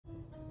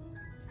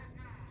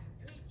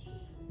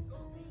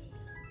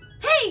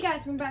Hey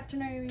guys, welcome back to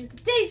another video.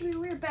 Today's video,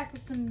 we're back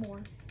with some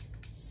more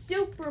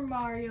Super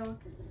Mario.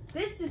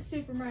 This is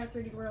Super Mario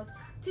 3D World.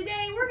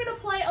 Today, we're going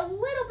to play a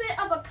little bit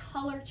of a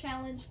color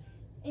challenge.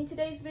 In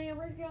today's video,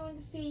 we're going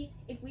to see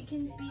if we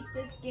can beat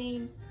this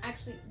game.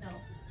 Actually, no,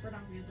 we're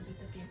not going to beat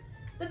this game.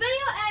 The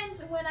video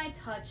ends when I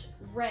touch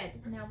red.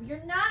 Now, we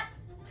are not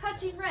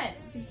touching red.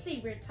 You can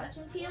see we're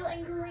touching teal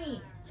and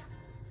green.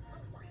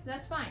 So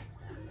that's fine.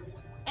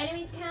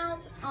 Enemies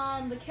count.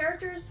 The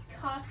character's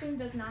costume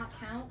does not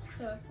count.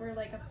 So if we're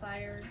like a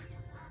fire,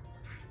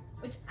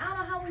 which I don't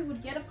know how we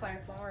would get a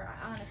fire flower,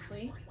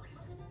 honestly.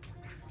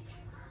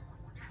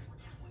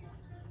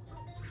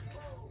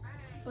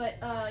 But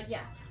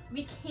yeah,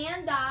 we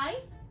can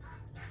die.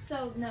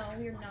 So no,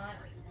 we're not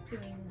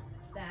doing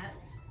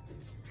that.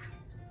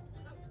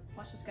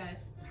 Watch this,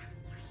 guys.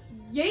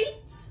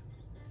 Yeet!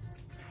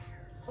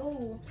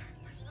 Oh.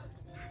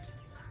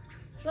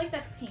 I feel like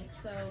that's pink,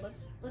 so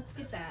let's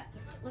get that.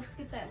 Let's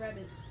get that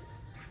rabbit.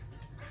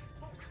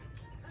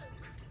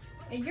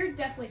 Yeah, you're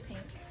definitely pink.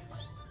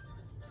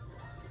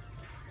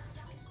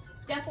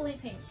 Definitely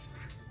pink.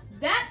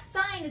 That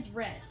sign is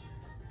red.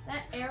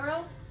 That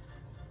arrow.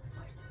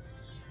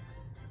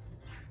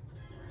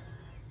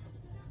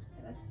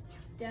 Yeah, that's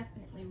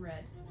definitely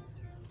red.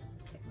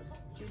 Okay, let's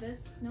do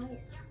this. No.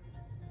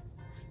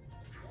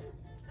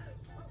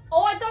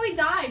 Oh, I thought we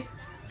died.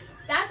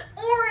 That's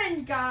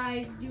orange,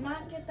 guys. Do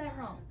not get that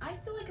wrong. I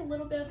feel like a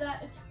little bit of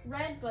that is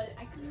red, but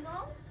I could be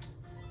wrong.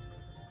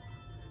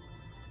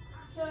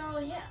 So,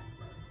 yeah.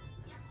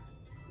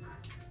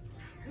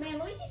 Man,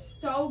 Luigi's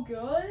so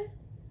good.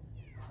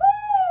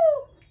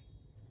 Woo!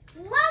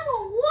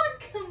 Level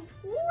 1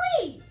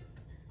 complete!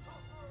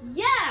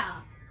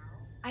 Yeah!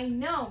 I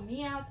know.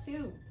 Meow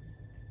too,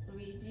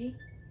 Luigi.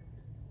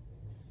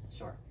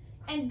 Sure.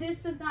 And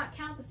this does not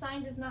count. The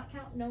sign does not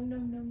count. No, no,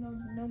 no, no,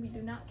 no. We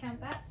do not count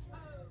that.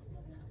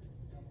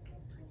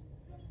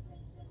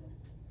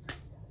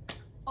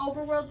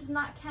 Overworld does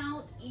not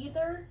count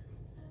either.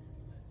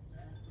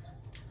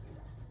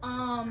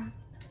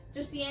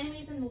 Just the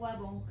enemies in the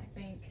level, I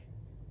think.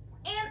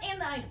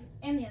 And the items.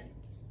 And the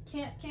items.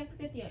 Can't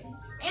forget the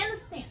items. And the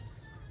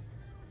stamps.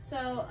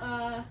 So,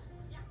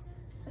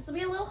 this will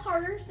be a little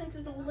harder since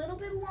it's a little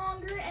bit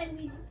longer and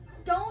we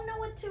don't know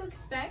what to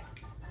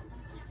expect.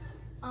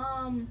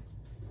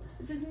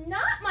 This is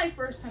not my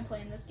first time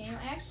playing this game.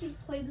 I actually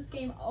played this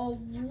game a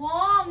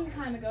long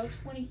time ago,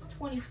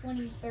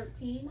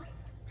 2013,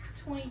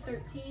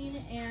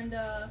 and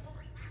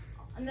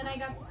then I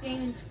got this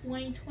game in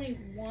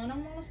 2021, I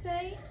want to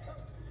say.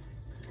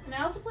 And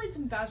I also played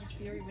some Bowser's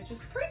Fury, which is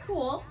pretty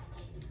cool.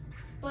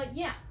 But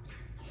yeah,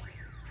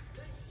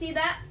 see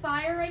that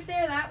fire right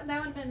there? That would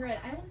have been red.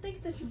 I don't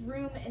think this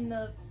room in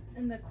the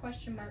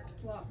question mark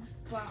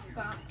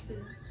box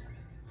is.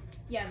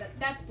 Yeah,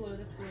 that's blue.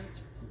 That's blue.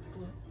 It's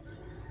blue.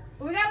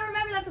 But we gotta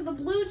remember that for the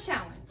blue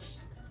challenge.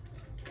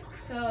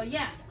 So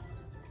yeah.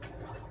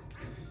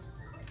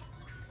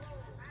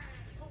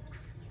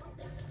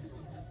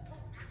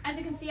 As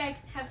you can see, I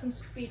have some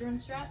speedrun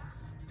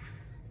strats.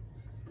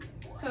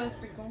 So that's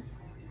pretty cool.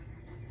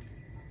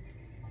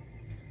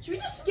 Should we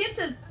just skip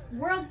to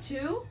World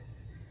 2?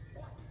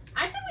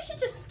 I think we should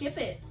just skip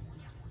it.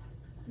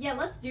 Yeah,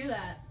 let's do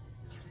that.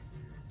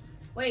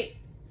 Wait.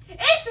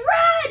 It's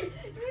red!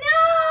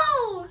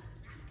 No!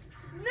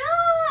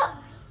 No!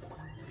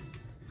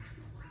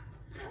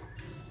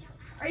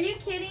 Are you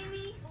kidding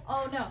me?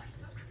 Oh no.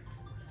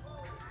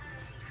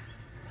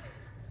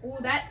 Oh,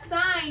 that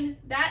sign.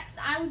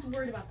 I was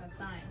worried about that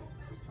sign.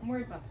 I'm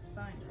worried about that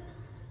sign.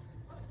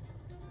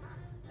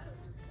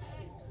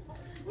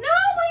 No,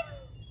 my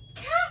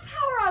cat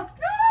power up.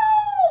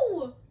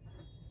 No!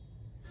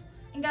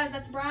 And guys,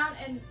 that's brown,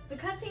 and the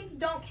cutscenes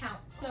don't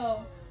count,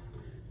 so.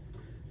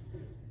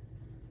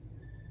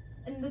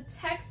 And the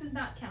text does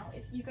not count.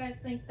 If you guys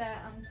think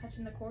that I'm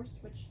touching the course,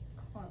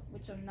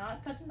 which I'm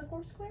not touching the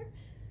course clear,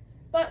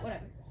 but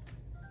whatever.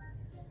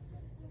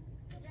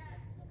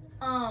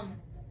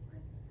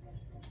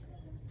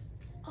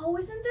 Oh,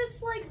 isn't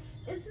this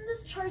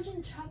charge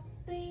and chuck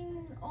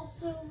thing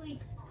also like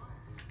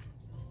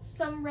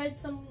some red,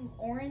 some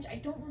orange? I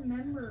don't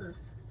remember.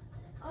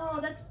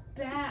 Oh, that's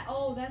bad.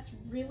 Oh, that's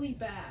really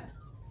bad.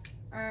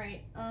 All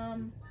right.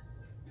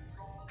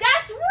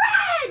 That's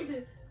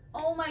red!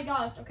 Oh my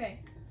gosh. Okay.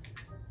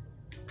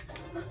 I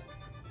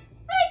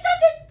didn't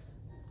touch it.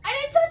 I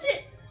didn't touch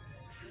it.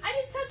 I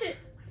didn't touch it.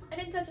 I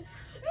didn't touch it.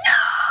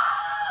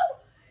 No!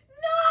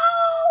 No!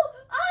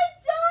 I'm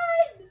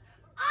done!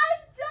 I'm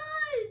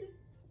done!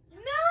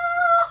 No!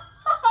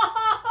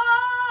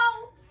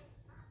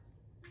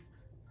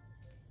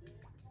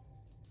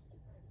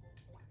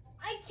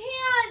 I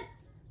can't!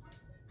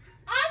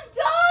 I'm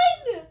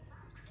done!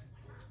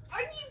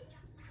 Are you...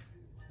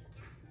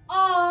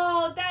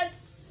 Oh,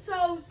 that's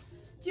so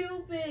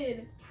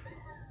stupid.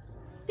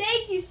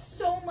 Thank you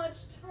so much,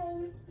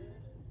 Toad.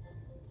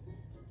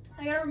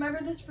 I gotta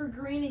remember this for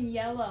green and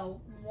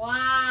yellow.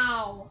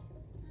 Wow.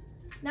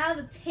 Now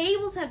the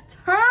tables have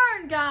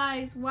turned,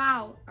 guys.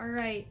 Wow. All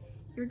right.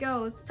 Here we go.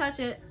 Let's touch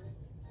it.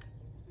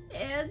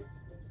 And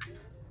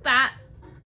that.